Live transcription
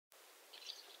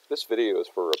This video is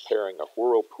for repairing a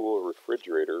Whirlpool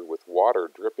refrigerator with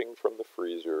water dripping from the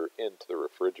freezer into the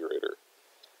refrigerator.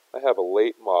 I have a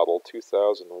late model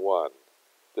 2001.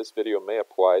 This video may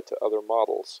apply to other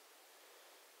models.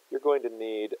 You're going to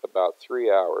need about 3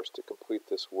 hours to complete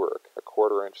this work. A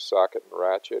 1/4-inch socket and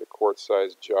ratchet, a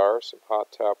quart-sized jar, some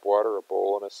hot tap water, a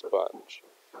bowl, and a sponge.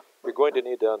 You're going to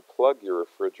need to unplug your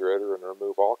refrigerator and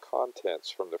remove all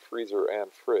contents from the freezer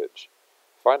and fridge.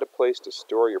 Find a place to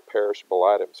store your perishable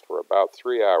items for about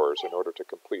 3 hours in order to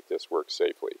complete this work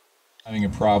safely. Having a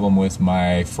problem with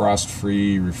my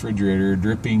frost-free refrigerator,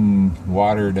 dripping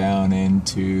water down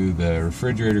into the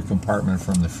refrigerator compartment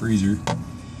from the freezer.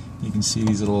 You can see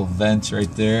these little vents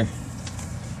right there.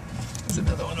 There's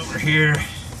another one over here.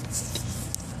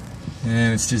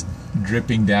 And it's just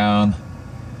dripping down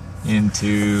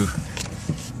into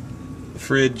the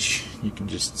fridge. You can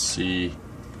just see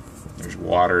there's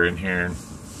water in here.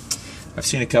 I've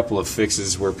seen a couple of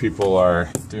fixes where people are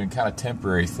doing kind of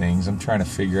temporary things. I'm trying to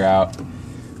figure out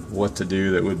what to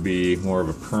do that would be more of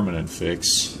a permanent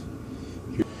fix.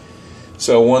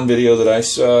 So one video that I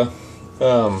saw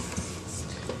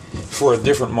for a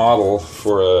different model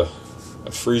for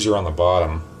a freezer on the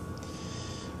bottom,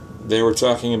 they were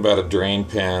talking about a drain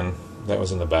pan that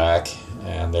was in the back,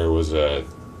 and there was a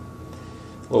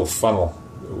little funnel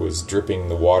that was dripping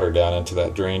the water down into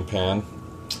that drain pan.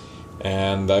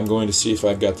 And I'm going to see if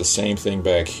I've got the same thing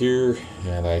back here,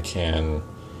 and I can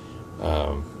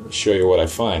show you what I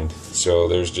find. So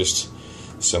there's just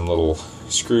some little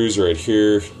screws right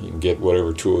here. You can get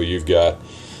whatever tool you've got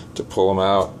to pull them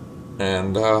out,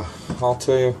 and I'll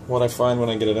tell you what I find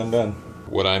when I get it undone.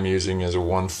 What I'm using is a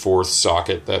 1/4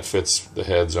 socket that fits the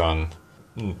heads on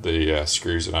the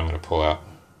screws that I'm going to pull out.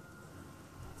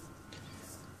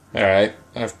 Alright,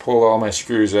 I've pulled all my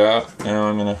screws out. Now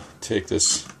I'm going to take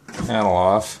this panel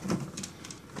off,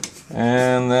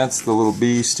 and that's the little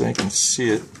beast. I can see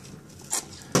it.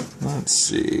 Let's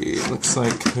see, it looks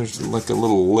like there's like a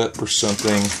little lip or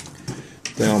something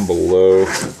down below.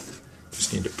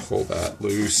 Just need to pull that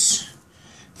loose,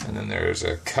 and then there's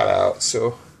a cutout.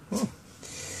 So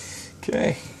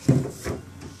okay,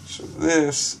 so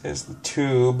this is the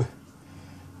tube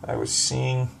I was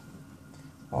seeing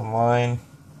online.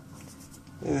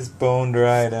 It is bone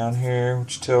dry down here,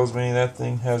 which tells me that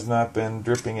thing has not been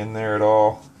dripping in there at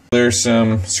all. There's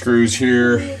some screws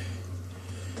here.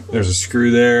 There's a screw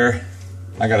there.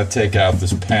 I gotta take out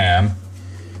this pan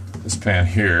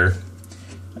here,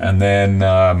 and then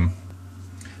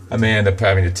I may end up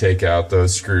having to take out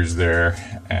those screws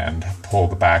there and pull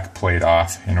the back plate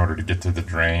off in order to get to the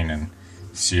drain and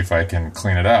see if I can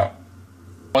clean it out.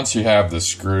 Once you have the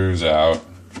screws out,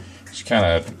 just kind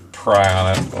of pry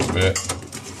on it a little bit.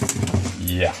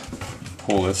 Yeah,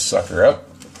 pull this sucker up,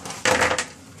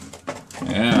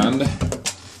 and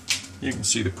you can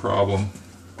see the problem.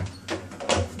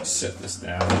 Set this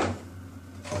down.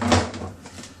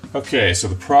 Okay, so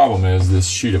the problem is this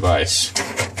sheet of ice.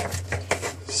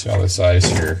 See all this ice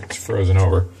here? It's frozen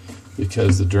over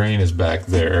because the drain is back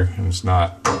there and it's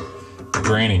not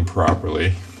draining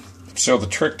properly. So the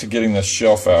trick to getting this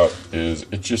shelf out is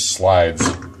it just slides.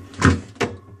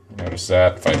 Notice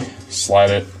that if I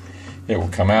slide it, it will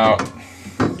come out.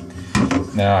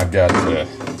 Now I've got to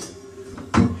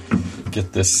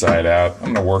get this side out.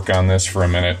 I'm going to work on this for a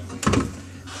minute.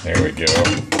 There we go.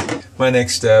 My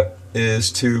next step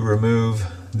is to remove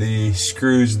the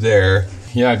screws there.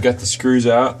 Yeah, I've got the screws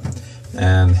out,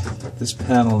 and this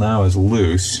panel now is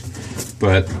loose,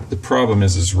 but the problem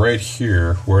is right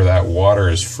here where that water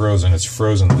is frozen. It's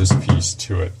frozen this piece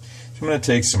to it. So I'm going to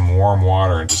take some warm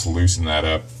water and just loosen that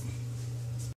up.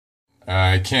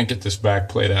 I can't get this back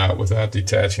plate out without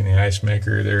detaching the ice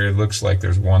maker. There, it looks like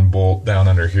there's one bolt down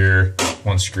under here,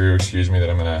 one screw, excuse me, that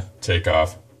I'm going to take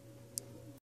off.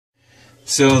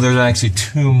 So there's actually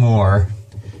two more.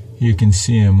 You can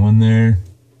see them, one there,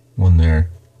 one there.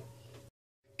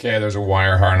 Okay, there's a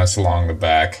wire harness along the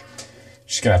back.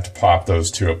 Just going to have to pop those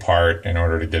two apart in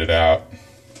order to get it out.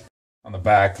 On the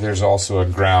back, there's also a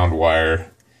ground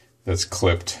wire that's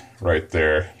clipped right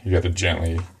there. You got to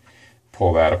gently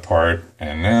pull that apart,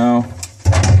 and now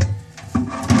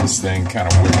this thing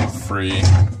kind of wiggled free.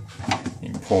 You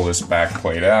can pull this back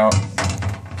plate out.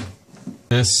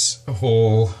 This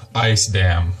whole ice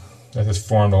dam that has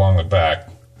formed along the back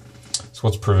is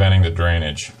what's preventing the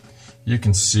drainage. You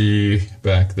can see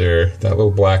back there that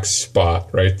little black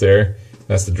spot right there.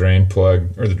 That's the drain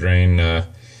plug, or the drain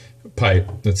pipe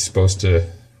that's supposed to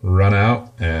run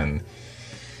out and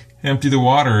empty the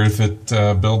water if it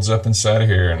builds up inside of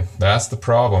here, and that's the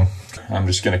problem. I'm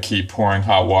just going to keep pouring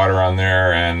hot water on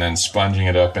there and then sponging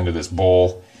it up into this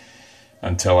bowl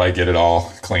until I get it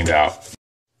all cleaned out.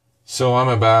 So I'm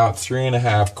about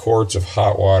 3.5 quarts of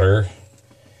hot water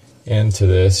into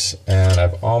this, and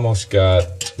I've almost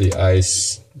got the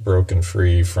ice broken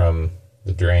free from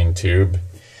the drain tube.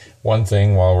 One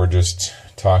thing while we're just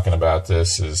talking about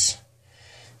this is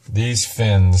these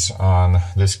fins on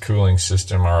this cooling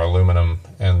system are aluminum,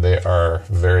 and they are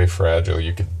very fragile.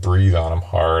 You could breathe on them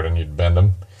hard and you'd bend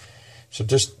them. So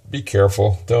just be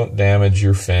careful. Don't damage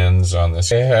your fins on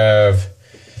this. I have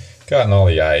gotten all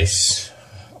the ice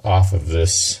off of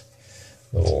this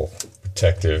little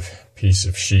protective piece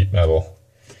of sheet metal.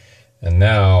 And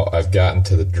now I've gotten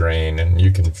to the drain, and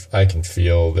I can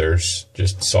feel there's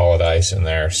just solid ice in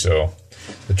there. So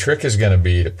the trick is going to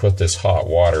be to put this hot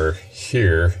water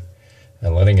here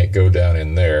and letting it go down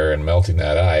in there and melting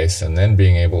that ice, and then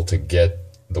being able to get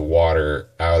the water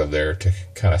out of there to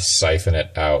kind of siphon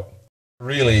it out.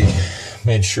 Really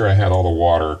made sure I had all the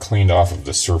water cleaned off of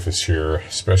the surface here,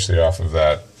 especially off of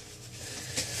that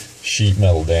sheet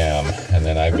metal dam. And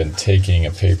then I've been taking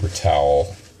a paper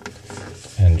towel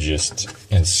and just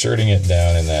inserting it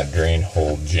down in that drain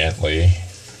hole gently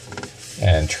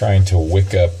and trying to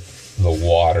wick up the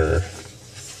water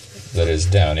that is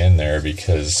down in there,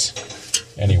 because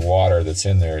any water that's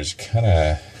in there is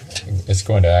it's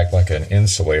going to act like an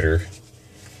insulator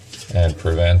and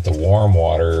prevent the warm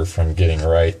water from getting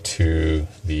right to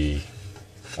the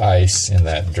ice in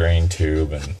that drain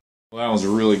tube. And well, that was a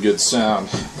really good sound.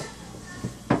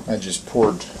 I just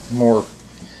poured more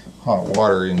hot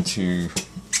water into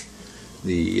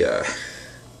the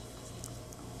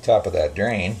top of that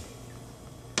drain,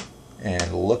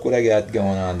 and look what I got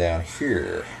going on down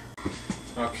here.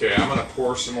 Okay, I'm gonna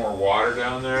pour some more water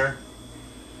down there,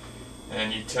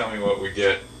 and you tell me what we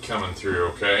get coming through,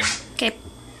 okay? Okay.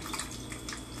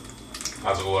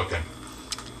 How's it looking?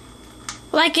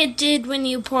 Like it did when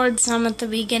you poured some at the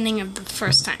beginning of the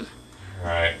first time.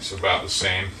 Alright, so about the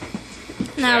same.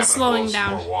 Now it's slowing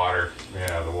down. More water.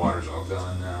 Yeah, the water's all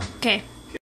done now. Okay.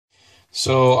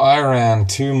 So I ran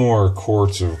 2 more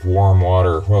quarts of warm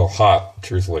water, well,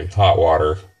 truthfully, hot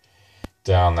water,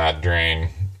 down that drain.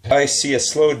 I see a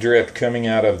slow drip coming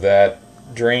out of that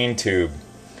drain tube.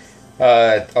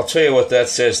 I'll tell you what that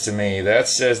says to me. That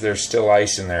says there's still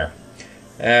ice in there.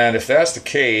 And if that's the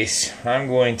case, I'm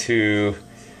going to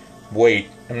wait.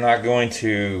 I'm not going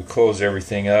to close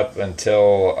everything up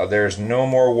until there's no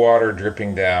more water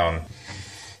dripping down.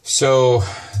 So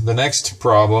the next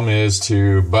problem is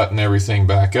to button everything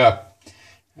back up,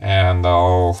 and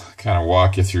I'll kind of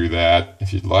walk you through that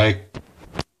if you'd like.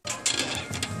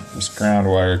 This ground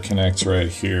wire connects right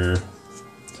here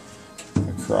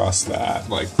across that,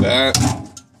 like that,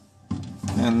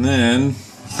 and then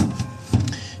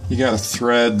you got to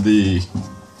thread the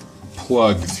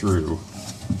plug through.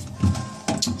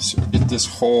 So get this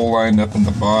hole lined up in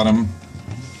the bottom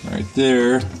right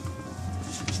there.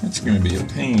 It's going to be a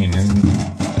pain, and you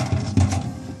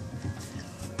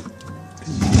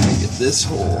gotta get this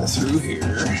hole through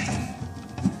here.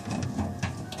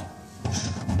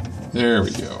 There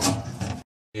we go.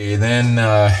 Okay, then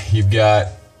you've got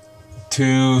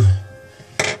 2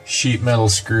 sheet metal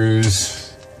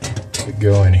screws that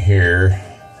go in here.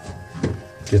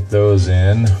 Get those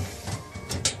in.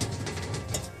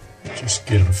 Just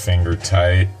get them finger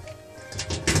tight.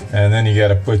 And then you got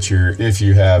to put if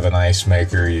you have an ice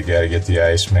maker, you got to get the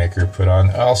ice maker put on.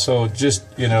 Also,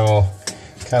 just, kind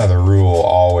of the rule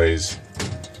always,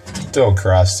 don't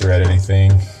cross thread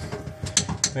anything.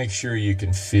 Make sure you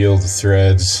can feel the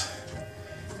threads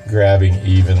grabbing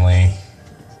evenly,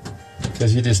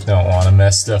 because you just don't want to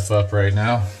mess stuff up right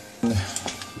now.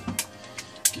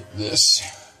 Get this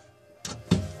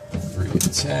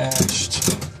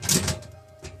reattached.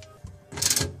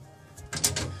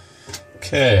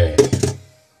 Okay,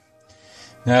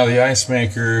 now the ice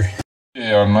maker.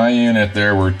 On my unit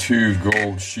there were 2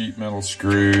 gold sheet metal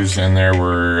screws, and there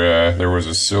was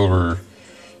a silver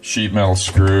sheet metal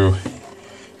screw.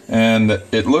 And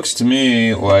it looks to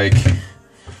me like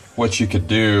what you could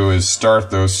do is start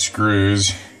those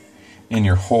screws in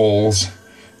your holes,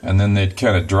 and then they'd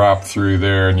kind of drop through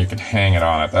there and you could hang it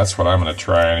on it. That's what I'm going to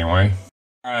try anyway.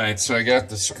 Alright, so I got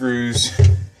the screws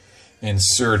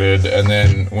inserted, and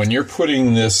then when you're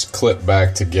putting this clip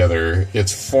back together,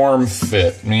 it's form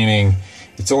fit, meaning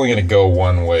it's only going to go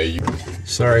one way.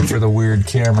 Sorry for the weird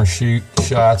camera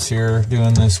shots here.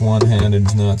 Doing this one-handed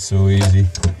is not so easy.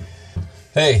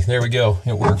 Hey, there we go.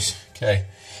 It works. Okay.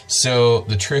 So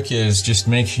the trick is just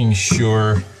making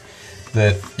sure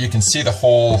that you can see the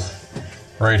hole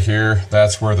right here.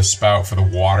 That's where the spout for the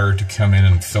water to come in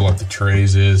and fill up the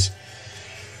trays is.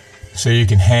 So you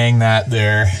can hang that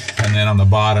there, and then on the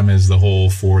bottom is the hole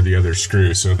for the other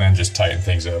screw, so then just tighten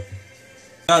things up.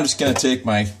 Now I'm just going to take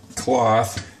my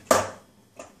cloth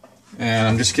and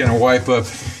I'm just going to wipe up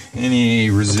any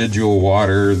residual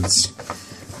water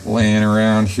that's laying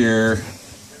around here.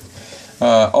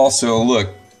 Also, look,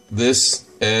 this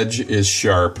edge is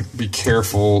sharp. Be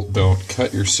careful, don't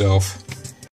cut yourself.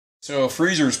 So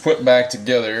freezer's put back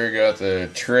together. Got the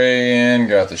tray in,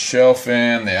 got the shelf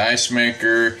in, the ice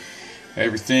maker.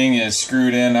 Everything is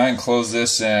screwed in. I can close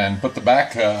this and put the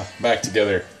back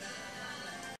together.